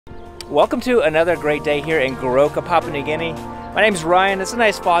Welcome to another great day here in Goroka, Papua New Guinea. My name's Ryan. It's a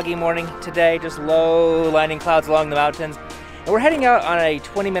nice foggy morning today, just low lining clouds along the mountains. And we're heading out on a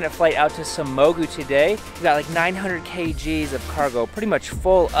 20-minute flight out to Samogu today. We've got like 900 kgs of cargo, pretty much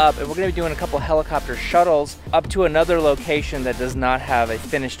full up, and we're gonna be doing a couple helicopter shuttles up to another location that does not have a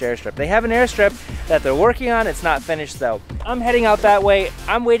finished airstrip. They have an airstrip that they're working on, it's not finished though. I'm heading out that way.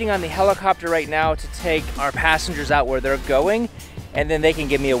 I'm waiting on the helicopter right now to take our passengers out where they're going, and then they can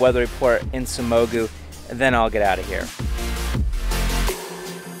give me a weather report in Samogu, and then I'll get out of here.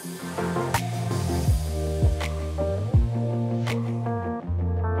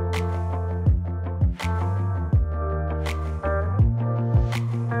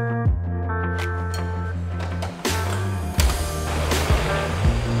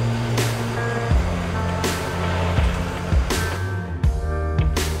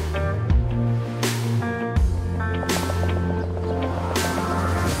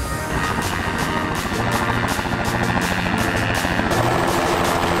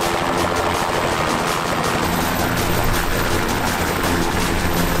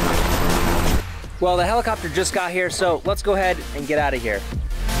 Well, the helicopter just got here, so let's go ahead and get out of here.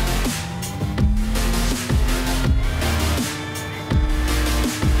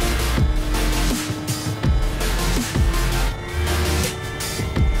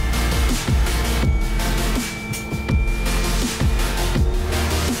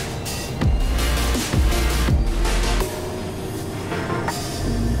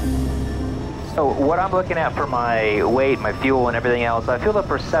 So what I'm looking at for my weight, my fuel, and everything else, I fueled up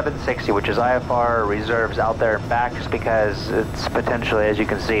for 760, which is IFR reserves out there and back, just because it's potentially, as you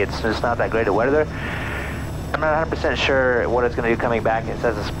can see, it's just not that great of weather. I'm not 100% sure what it's going to do coming back. It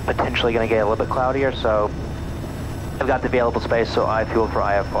says it's potentially going to get a little bit cloudier, so I've got the available space, so I fueled for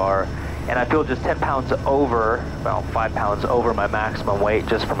IFR. And I fueled just 10 pounds over, well, 5 pounds over my maximum weight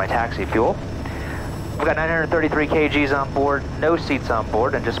just for my taxi fuel. I've got 933 kgs on board, no seats on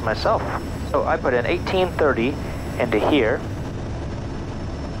board, and just myself. So I put in 1830 into here.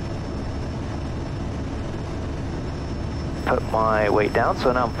 Put my weight down,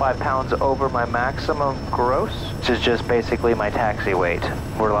 so now I'm 5 pounds over my maximum gross, which is just basically my taxi weight.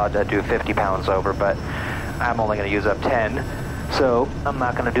 We're allowed to do 50 pounds over, but I'm only going to use up 10, so I'm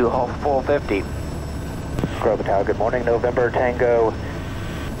not going to do a full 50. Goroka Tower, good morning, November Tango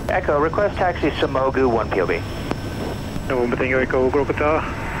Echo, request taxi Samogu 1 POB. November Tango Echo, Goroka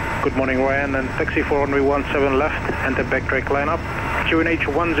Tower. Good morning, Ryan, and taxi for runway 17 left, and the backtrack lineup. QNH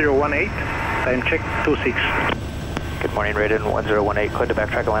 1018, time check 26. Good morning, Raiden 1018, clear to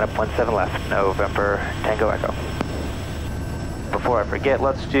backtrack lineup 17 left, November Tango Echo. Before I forget,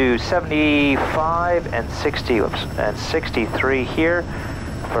 let's do 75 and 60, and 63 here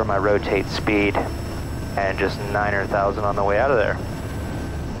for my rotate speed, and just 9,000 on the way out of there.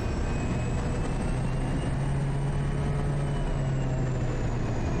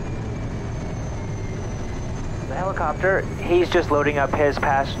 The helicopter, he's just loading up his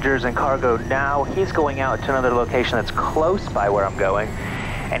passengers and cargo now. He's going out to another location that's close by where I'm going,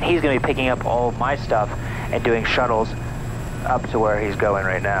 and he's going to be picking up all of my stuff and doing shuttles up to where he's going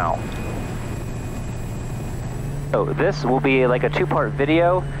right now. So this will be like a two-part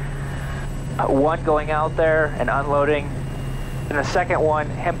video. One going out there and unloading, and the second one,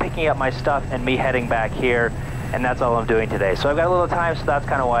 him picking up my stuff and me heading back here, and that's all I'm doing today. So I've got a little time, so that's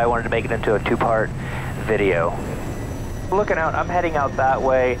kind of why I wanted to make it into a two-part video. Looking out, I'm heading out that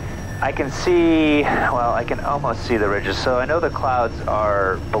way. I can see, well, I can almost see the ridges, so I know the clouds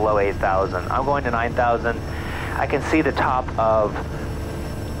are below 8,000. I'm going to 9,000. I can see the top of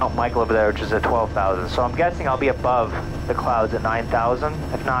Mount Michael over there, which is at 12,000. So I'm guessing I'll be above the clouds at 9,000.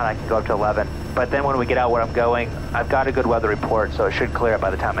 If not, I can go up to 11. But then when we get out where I'm going, I've got a good weather report, so it should clear up by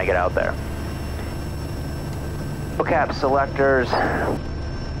the time I get out there. Cap selectors,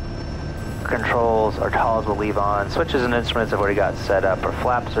 controls, our tolls will leave on. Switches and instruments I've already got set up. Our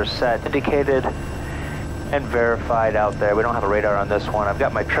flaps are set, indicated, and verified out there. We don't have a radar on this one. I've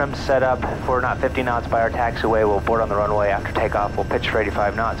got my trim set up. If we're not 50 knots by our taxiway, we'll board on the runway. After takeoff, we'll pitch for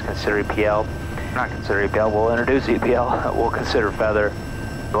 85 knots, consider EPL. Not consider EPL, we'll introduce EPL. We'll consider feather.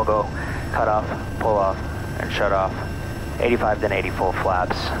 We'll go cut off, pull off, and shut off. 85 then 80 full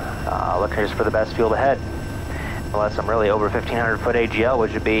flaps. Looking just for the best fuel ahead. Unless I'm really over 1,500 foot AGL,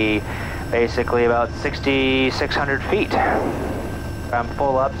 which would be basically about 6,600 feet. I'm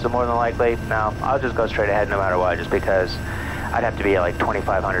full up, so more than likely, no, I'll just go straight ahead no matter what, just because I'd have to be at like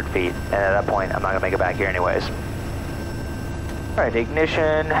 2,500 feet, and at that point, I'm not gonna make it back here anyways. All right,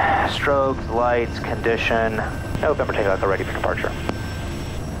 ignition, strobes, lights, condition. November takeoff, ready for departure.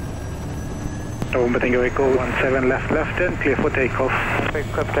 November Tango Echo 17 left and clear for takeoff. Clear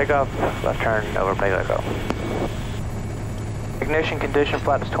for takeoff, left turn, November Tango Echo. Ignition condition,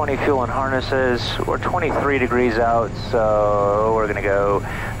 flaps 20, fuel and harnesses. We're 23 degrees out, so we're gonna go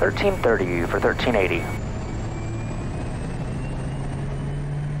 1330 for 1380.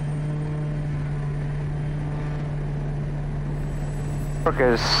 Work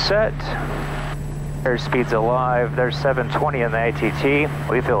is set. Airspeed's alive. There's 720 in the ATT.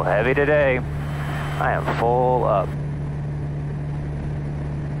 We feel heavy today. I am full up.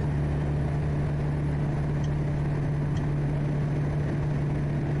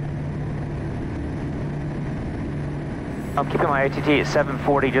 I'm keeping my ATT at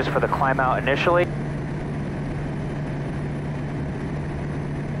 740 just for the climb out initially.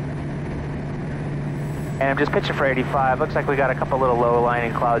 And I'm just pitching for 85. Looks like we got a couple little low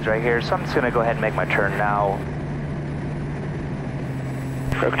lying clouds right here, so I'm just gonna go ahead and make my turn now.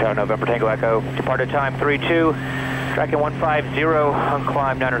 Tower, November Tango Echo, departed time 32, tracking 150 on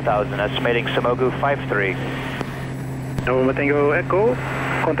climb 900,000, estimating Simogu 53. November Tango Echo,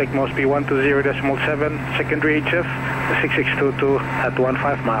 contact must be 120.7, secondary HF, 6622 at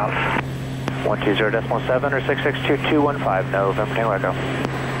 15 miles. 120.7 or 662215, November Tango Echo.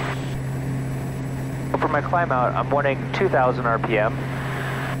 For my climb out, I'm wanting 2,000 RPM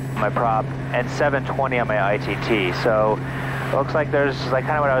on my prop and 720 on my ITT. So it looks like there's like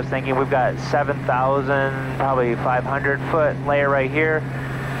kind of what I was thinking. We've got 7,000, probably 500 foot layer right here.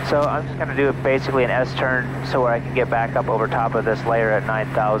 So I'm just going to do basically an S turn so where I can get back up over top of this layer at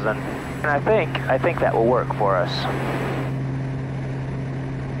 9,000. And I think that will work for us.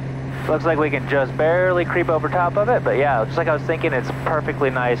 Looks like we can just barely creep over top of it, but yeah, just like I was thinking, it's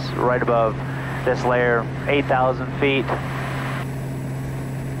perfectly nice right above this layer, 8,000 feet.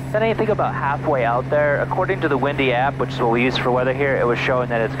 Then I think about halfway out there, according to the Windy app, which is what we use for weather here, it was showing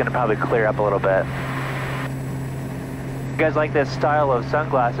that it's going to probably clear up a little bit. You guys like this style of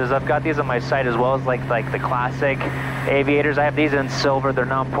sunglasses? I've got these on my site as well as like the classic aviators. I have these in silver. They're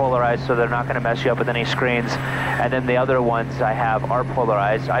non-polarized, so they're not going to mess you up with any screens. And then the other ones I have are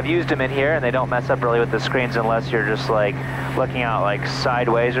polarized. I've used them in here, and they don't mess up really with the screens unless you're just like looking out like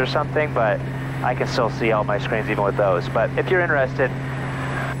sideways or something. But I can still see all my screens even with those. But if you're interested,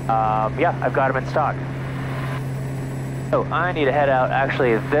 yeah, I've got them in stock. So I need to head out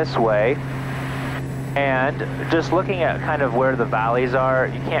actually this way. And just looking at kind of where the valleys are,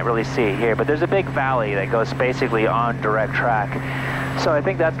 you can't really see it here, but there's a big valley that goes basically on direct track. So I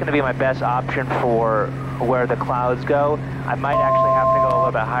think that's going to be my best option for where the clouds go. I might actually have to go a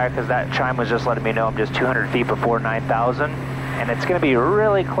little bit higher because that chime was just letting me know I'm just 200 feet before 9,000. And it's going to be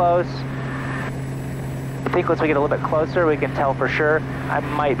really close. I think once we get a little bit closer, we can tell for sure. I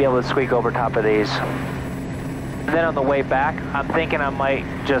might be able to squeak over top of these. And then on the way back, I'm thinking I might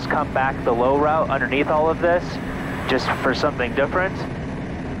just come back the low route underneath all of this, just for something different.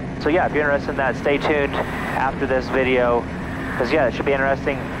 So yeah, if you're interested in that, stay tuned after this video, because yeah, it should be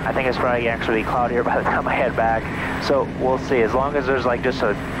interesting. I think it's probably actually cloudier by the time I head back. So we'll see. As long as there's like just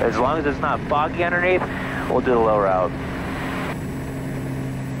as long as it's not foggy underneath, we'll do the low route.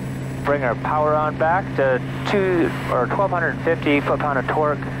 Bring our power on back to 1,250 foot-pound of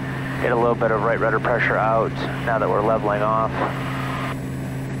torque. Get a little bit of right rudder pressure out now that we're leveling off.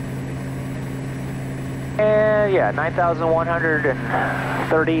 And yeah,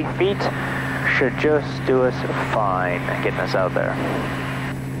 9,130 feet should just do us fine getting us out there.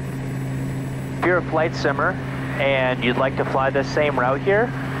 If you're a flight simmer and you'd like to fly this same route here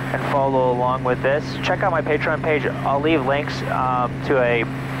and follow along with this, check out my Patreon page. I'll leave links to a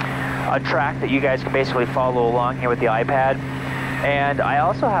track that you guys can basically follow along here with the iPad. And I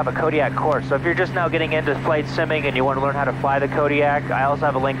also have a Kodiak course, so if you're just now getting into flight simming and you want to learn how to fly the Kodiak, I also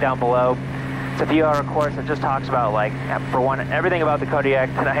have a link down below. It's a few-hour course that just talks about, like, for one, everything about the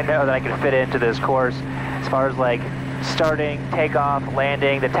Kodiak that I know that I can fit into this course, as far as like starting, takeoff,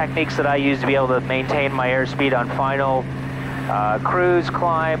 landing, the techniques that I use to be able to maintain my airspeed on final, cruise,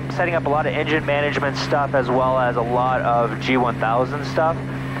 climb, setting up a lot of engine management stuff, as well as a lot of G1000 stuff.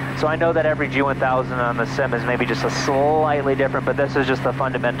 So I know that every G1000 on the sim is maybe just a slightly different, but this is just the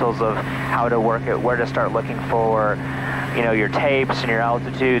fundamentals of how to work it, where to start looking for, you know, your tapes and your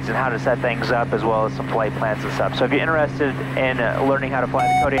altitudes and how to set things up, as well as some flight plans and stuff. So if you're interested in learning how to fly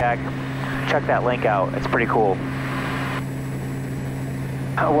the Kodiak, check that link out. It's pretty cool.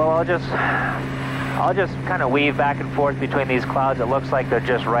 Well, I'll just kind of weave back and forth between these clouds. It looks like they're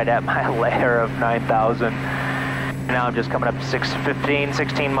just right at my layer of 9,000. Now I'm just coming up to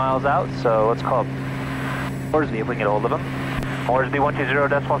 16 miles out, so let's call Moresby if we can get a hold of them. Moresby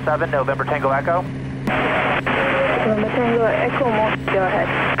 120.7, November Tango Echo. November Tango Echo, Moresby, go ahead.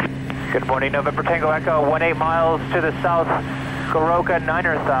 Good morning, November Tango Echo, 18 miles to the south, Goroka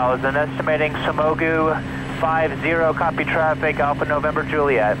 9000, estimating Sumogu 50, copy traffic, Alpha November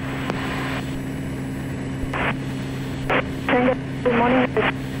Juliet. Tango, good morning,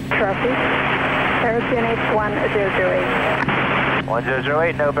 traffic, Airstrip 1008.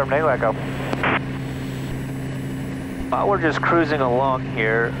 1008, November Tango Echo. While we're just cruising along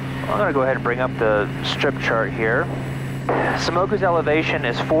here, I'm going to go ahead and bring up the strip chart here. Sumogu's elevation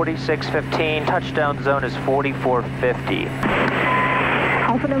is 4615, touchdown zone is 4450.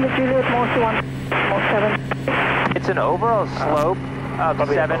 Alpha November Juliet, most 7. It's an overall slope of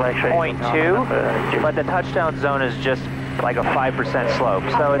 7.2, but the touchdown zone is just like a 5% slope,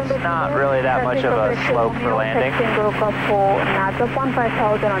 so it's not really that much of a slope for landing.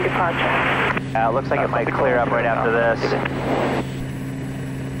 On departure. It looks like it might clear up right after this.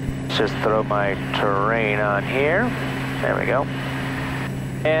 Let's just throw my terrain on here. There we go.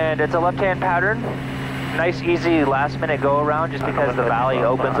 And it's a left-hand pattern. Nice, easy, last-minute go-around just because the valley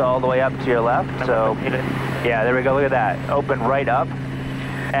opens all the way up to your left. So, yeah, there we go. Look at that. Open right up.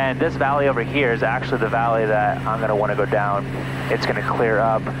 And this valley over here is actually the valley that I'm going to want to go down. It's going to clear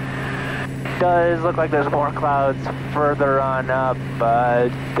up. Does look like there's more clouds further on up,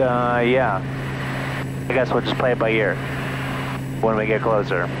 but yeah. I guess we'll just play it by ear when we get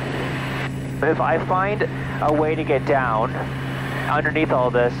closer. If I find a way to get down underneath all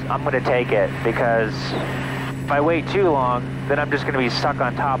this, I'm going to take it, because if I wait too long, then I'm just going to be stuck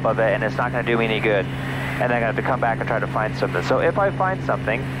on top of it and it's not going to do me any good. And then I'm going to have to come back and try to find something. So if I find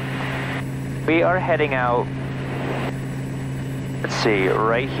something, we are heading out, let's see,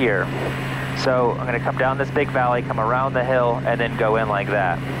 right here. So I'm going to come down this big valley, come around the hill, and then go in like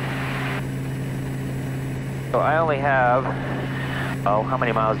that. So I only have, oh, how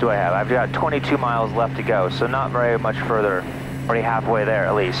many miles do I have? I've got 22 miles left to go, so not very much further. Already halfway there,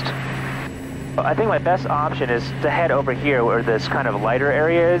 at least. But I think my best option is to head over here where this kind of lighter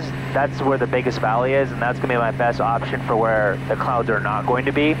area is. That's where the biggest valley is, and that's going to be my best option for where the clouds are not going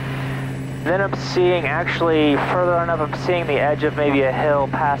to be. Then I'm seeing, actually, further on up, I'm seeing the edge of maybe a hill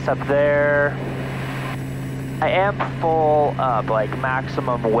pass up there. I am full up, like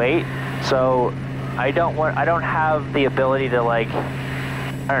maximum weight, so I don't have the ability to, like,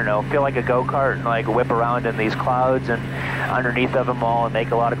 I don't know, feel like a go-kart and like whip around in these clouds and underneath of them all and make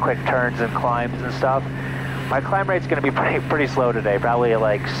a lot of quick turns and climbs and stuff. My climb rate's going to be pretty slow today, probably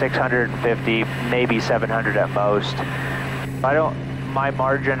like 650, maybe 700 at most. My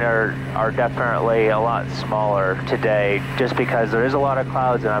margin are definitely a lot smaller today, just because there is a lot of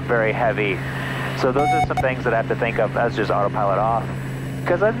clouds and I'm very heavy. So those are some things that I have to think of as just autopilot off.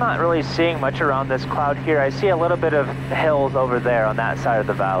 Because I'm not really seeing much around this cloud here. I see a little bit of hills over there on that side of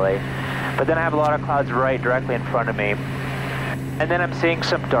the valley. But then I have a lot of clouds right directly in front of me. And then I'm seeing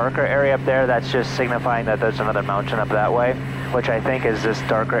some darker area up there. That's just signifying that there's another mountain up that way, which I think is this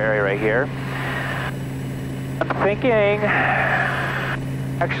darker area right here. I'm thinking,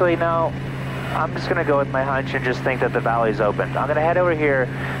 actually no, I'm just gonna go with my hunch and just think that the valley's open. I'm gonna head over here,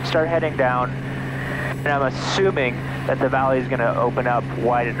 start heading down, and I'm assuming that the valley is going to open up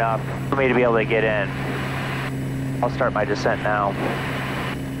wide enough for me to be able to get in. I'll start my descent now.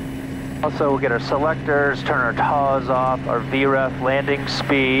 Also, we'll get our selectors, turn our TAWs off, our VREF landing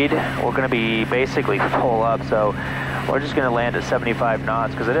speed. We're going to be basically full up, so we're just going to land at 75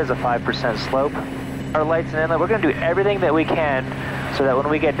 knots because it is a 5% slope. Our lights and inlet, we're going to do everything that we can so that when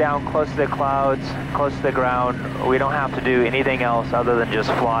we get down close to the clouds, close to the ground, we don't have to do anything else other than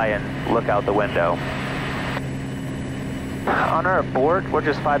just fly and look out the window. On our board, we're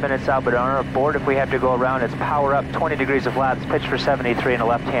just 5 minutes out, but on our board, if we have to go around, it's power up, 20 degrees of flaps, pitch for 73, and a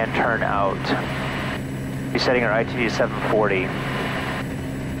left-hand turn out. We're setting our ITD to 740.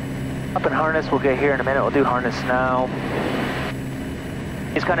 Up in harness, we'll get here in a minute. We'll do harness now.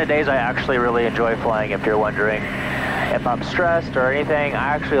 These kind of days, I actually really enjoy flying, if you're wondering. If I'm stressed or anything, I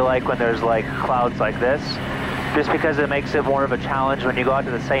actually like when there's like clouds like this, just because it makes it more of a challenge when you go out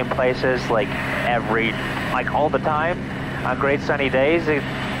to the same places like all the time. On great sunny days,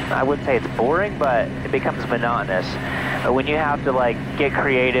 I wouldn't say it's boring, but it becomes monotonous. But when you have to like get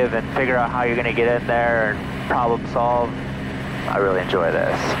creative and figure out how you're going to get in there and problem solve, I really enjoy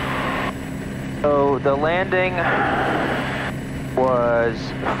this. So the landing was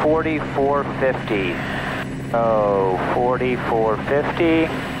 4450. Oh, 4450.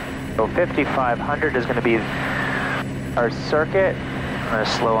 So 5500 is going to be our circuit. I'm going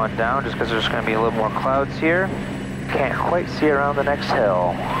to slow on down just because there's going to be a little more clouds here. Can't quite see around the next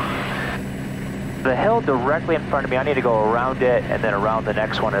hill. The hill directly in front of me, I need to go around it and then around the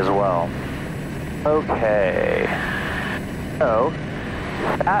next one as well. Okay. So,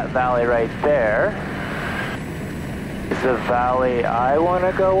 That valley right there is the valley I want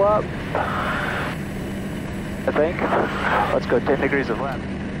to go up, I think. Let's go 10 degrees of left.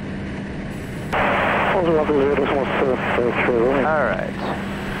 Alright.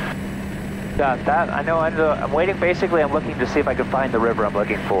 Got that. I'm waiting, basically I'm looking to see if I can find the river I'm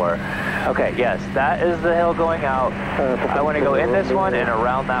looking for. Okay, yes, that is the hill going out. I want to go in this one and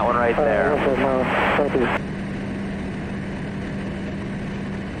around that one right there.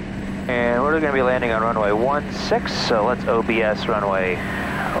 And we're going to be landing on runway 16, so let's OBS runway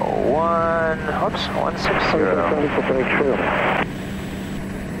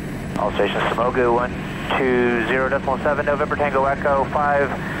 160. All stations Samogu 120.7 November Tango Echo,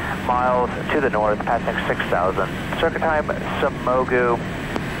 5 miles to the north, passing 6,000. Circuit time Samogu,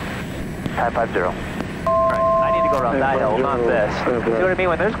 time 50. Alright, I need to go around that hill, not this. See what I mean?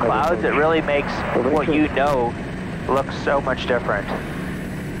 When there's clouds, it really makes what you know look so much different.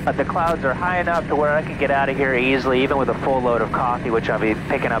 But the clouds are high enough to where I can get out of here easily, even with a full load of coffee, which I'll be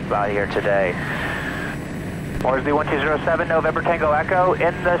picking up out of here today. Moresby 1207, November Tango Echo,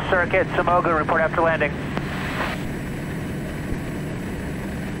 in the circuit, Samogu, report after landing.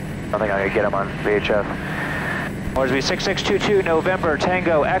 I think I'm going to get him on VHF. Moresby 6622, November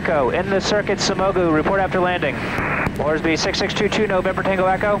Tango Echo, in the circuit, Samogu, report after landing. Moresby 6622, November Tango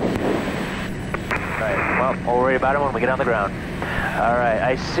Echo. Alright, well, we'll worry about him when we get on the ground. Alright,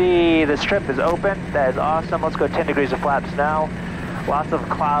 I see the strip is open. That is awesome. Let's go 10 degrees of flaps now. Lots of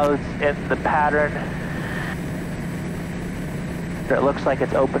clouds in the pattern. It looks like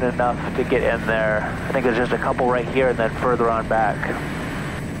it's open enough to get in there. I think there's just a couple right here and then further on back.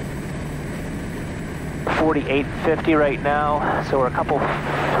 4850 right now, so we're a couple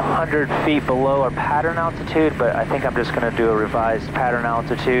hundred feet below our pattern altitude, but I think I'm just going to do a revised pattern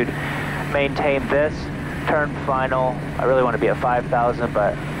altitude. Maintain this. Turn final. I really want to be at 5,000,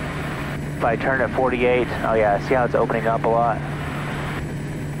 but if I turn at 48, oh yeah, see how it's opening up a lot? I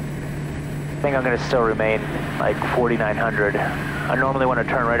think I'm going to still remain like 4,900. I normally want to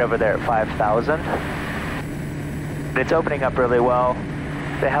turn right over there at 5,000. But it's opening up really well.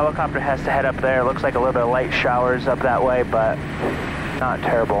 The helicopter has to head up there. It looks like a little bit of light showers up that way, but not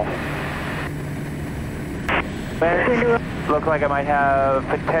terrible. Look like I might have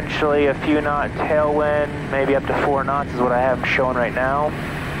potentially a few knot tailwind, maybe up to 4 knots is what I have showing right now.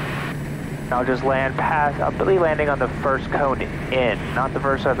 I'll just land past, I'll be landing on the first cone in, not the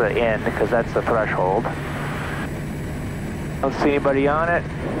first of the in, because that's the threshold. Don't see anybody on it.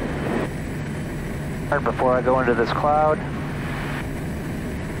 Before I go into this cloud.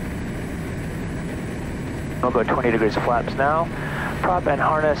 I'll go 20 degrees of flaps now. Prop and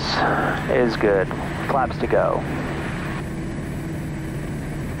harness is good. Flaps to go.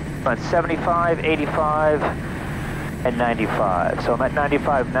 Run 75, 85, and 95. So I'm at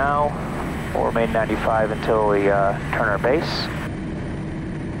 95 now. We'll remain 95 until we turn our base.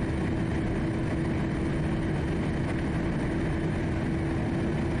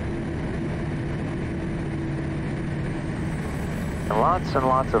 And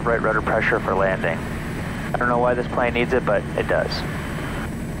lots of right rudder pressure for landing. I don't know why this plane needs it, but it does.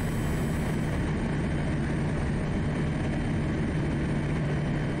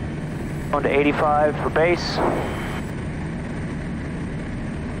 Going to 85 for base.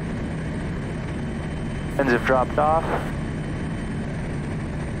 Fins have dropped off.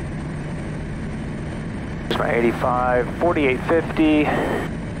 Here's my 85, 4850.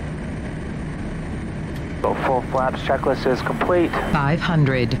 Go full flaps, checklist is complete.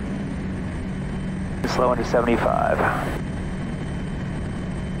 500. Slow into 75.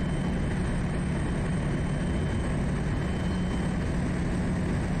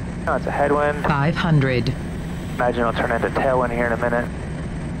 Now it's a headwind. 500. Imagine it'll turn into tailwind here in a minute.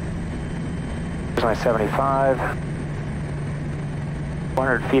 Here's my 75.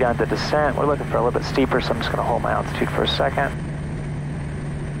 100 feet on the descent. We're looking for a little bit steeper, so I'm just going to hold my altitude for a second.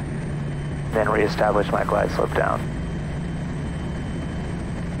 Then reestablish my glide slope down.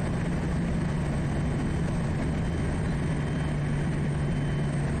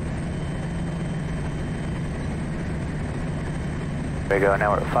 There we go,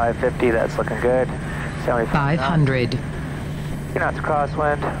 now we're at 550, that's looking good. 75 500. 2 knots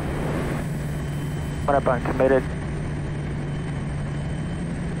crosswind. 1 up uncommitted.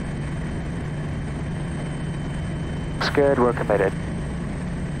 Looks good, we're committed.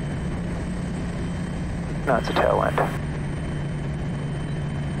 No, it's a tailwind.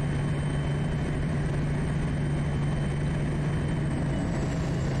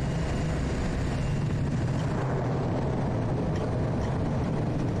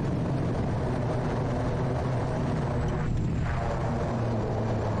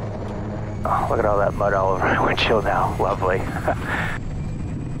 look at all that mud all over my windshield now. Lovely.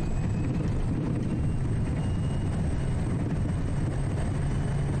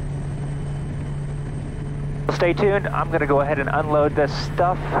 Stay tuned. I'm going to go ahead and unload this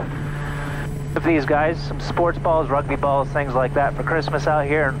stuff of these guys, some sports balls, rugby balls, things like that for Christmas out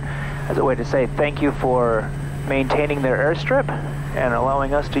here, and as a way to say thank you for maintaining their airstrip and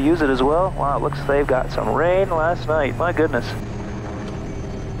allowing us to use it as well. Wow, it looks like they've got some rain last night. My goodness.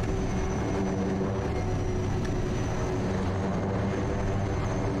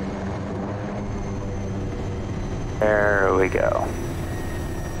 There we go.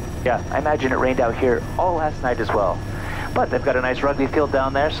 Yeah, I imagine it rained out here all last night as well. But they've got a nice rugby field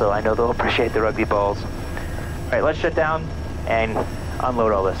down there, so I know they'll appreciate the rugby balls. All right, let's shut down and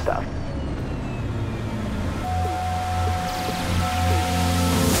unload all this stuff.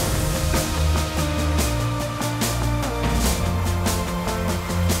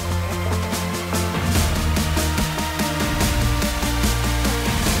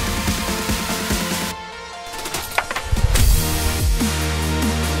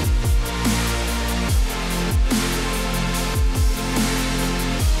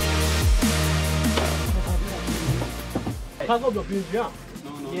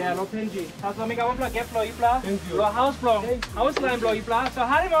 Yeah, no pingy. Also, make one plug, get flow, you plug. Your house blow, house line blow, you plug. So,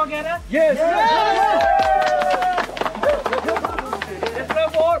 how do you all get it? Yes! Let's blow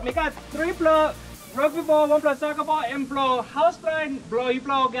four. Make a 3 plug, rugby ball, 1 plug, soccer ball, and blow, house line, blow, you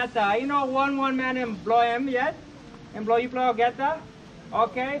plug, get that. You know, one man and blow him yet? And blow, you plug, get that?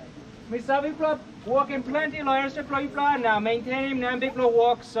 Okay. Mr. We plug, walking plenty, lawyers to blow, you plug. Now, maintain him, now big blow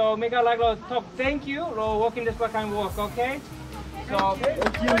walk. So, make a like, talk, thank you, walking this kind of walk, okay? So,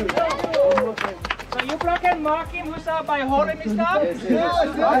 so you can mark him who's up by holding his stuff? Yes.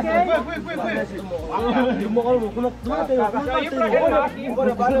 Okay. So you can mark him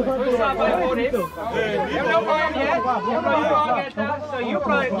who's up by holding him. You don't mark him yet. So you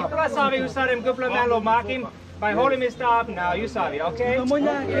sabi who's up him, good man, mark him by holding his stuff. Now you sabi, okay?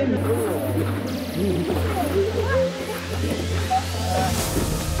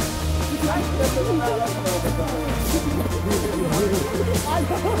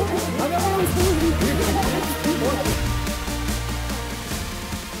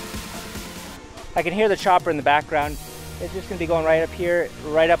 I can hear the chopper in the background. It's just going to be going right up here,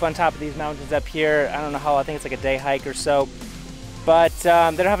 right up on top of these mountains up here. I don't know how, I think it's like a day hike or so. But they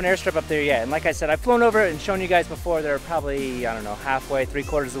don't have an airstrip up there yet. And like I said, I've flown over it and shown you guys before. They're probably, I don't know, halfway,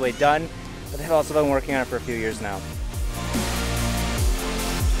 3/4 of the way done. But they've also been working on it for a few years now.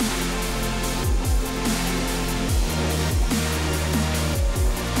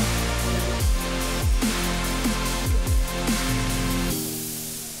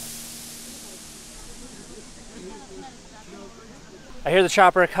 I hear the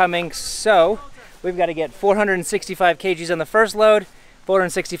chopper coming, so we've got to get 465 kgs on the first load,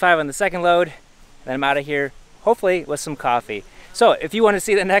 465 on the second load, then I'm out of here, hopefully with some coffee. So if you want to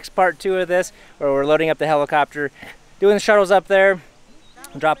see the next part 2 of this, where we're loading up the helicopter, doing the shuttles up there,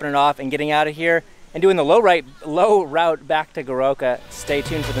 dropping it off and getting out of here, and doing the low route back to Goroka, stay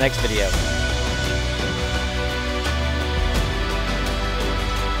tuned for the next video.